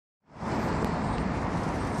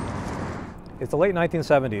It's the late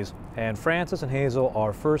 1970s, and Francis and Hazel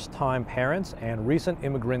are first-time parents and recent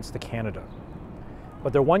immigrants to Canada.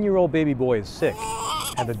 But their one-year-old baby boy is sick,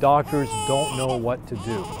 and the doctors don't know what to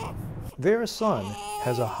do. Their son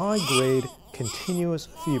has a high-grade continuous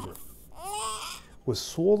fever with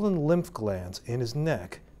swollen lymph glands in his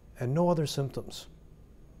neck and no other symptoms.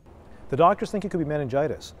 The doctors think it could be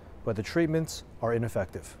meningitis, but the treatments are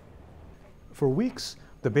ineffective. For weeks,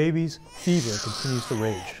 the baby's fever continues to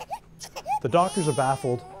rage. The doctors are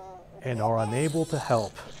baffled and are unable to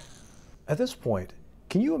help. At this point,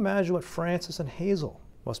 can you imagine what Francis and Hazel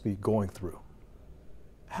must be going through?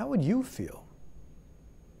 How would you feel?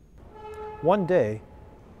 One day,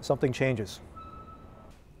 something changes.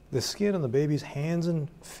 The skin on the baby's hands and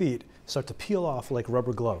feet start to peel off like a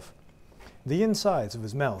rubber glove. The insides of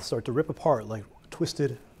his mouth start to rip apart like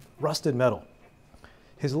twisted, rusted metal.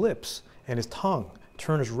 His lips and his tongue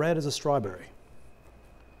turn as red as a strawberry.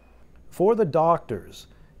 For the doctors,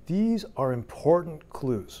 these are important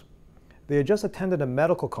clues. They had just attended a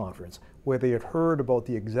medical conference where they had heard about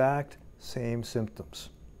the exact same symptoms.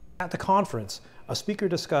 At the conference, a speaker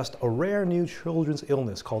discussed a rare new children's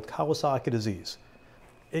illness called Kawasaki Disease.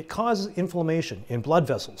 It causes inflammation in blood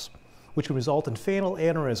vessels, which can result in fatal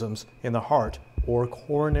aneurysms in the heart or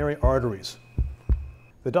coronary arteries.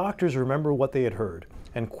 The doctors remember what they had heard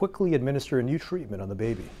and quickly administer a new treatment on the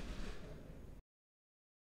baby.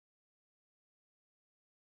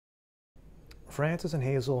 Francis and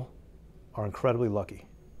Hazel are incredibly lucky.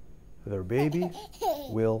 Their baby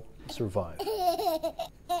will survive.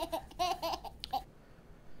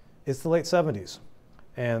 It's the late 70s,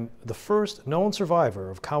 and the first known survivor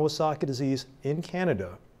of Kawasaki disease in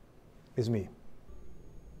Canada is me.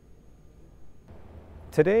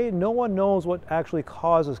 Today, no one knows what actually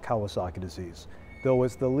causes Kawasaki disease, though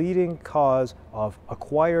it's the leading cause of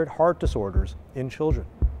acquired heart disorders in children.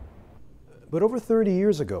 But over 30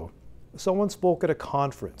 years ago, someone spoke at a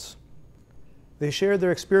conference. They shared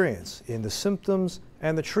their experience in the symptoms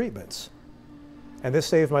and the treatments, and this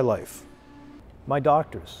saved my life. My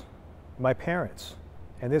doctors, my parents,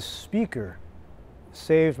 and this speaker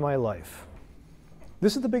saved my life.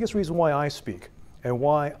 This is the biggest reason why I speak and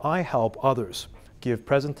why I help others give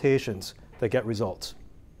presentations that get results.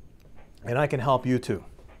 And I can help you too.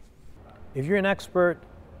 If you're an expert,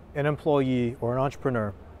 an employee, or an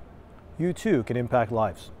entrepreneur, you too can impact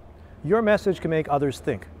lives. Your message can make others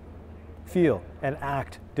think, feel, and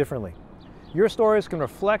act differently. Your stories can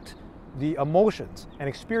reflect the emotions and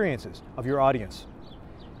experiences of your audience.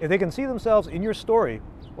 If they can see themselves in your story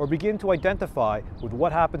or begin to identify with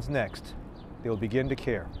what happens next, they will begin to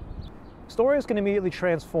care. Stories can immediately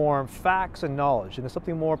transform facts and knowledge into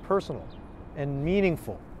something more personal and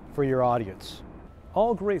meaningful for your audience.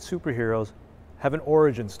 All great superheroes have an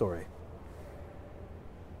origin story.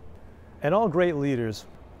 And all great leaders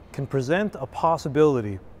can present a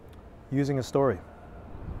possibility using a story.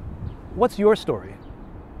 What's your story?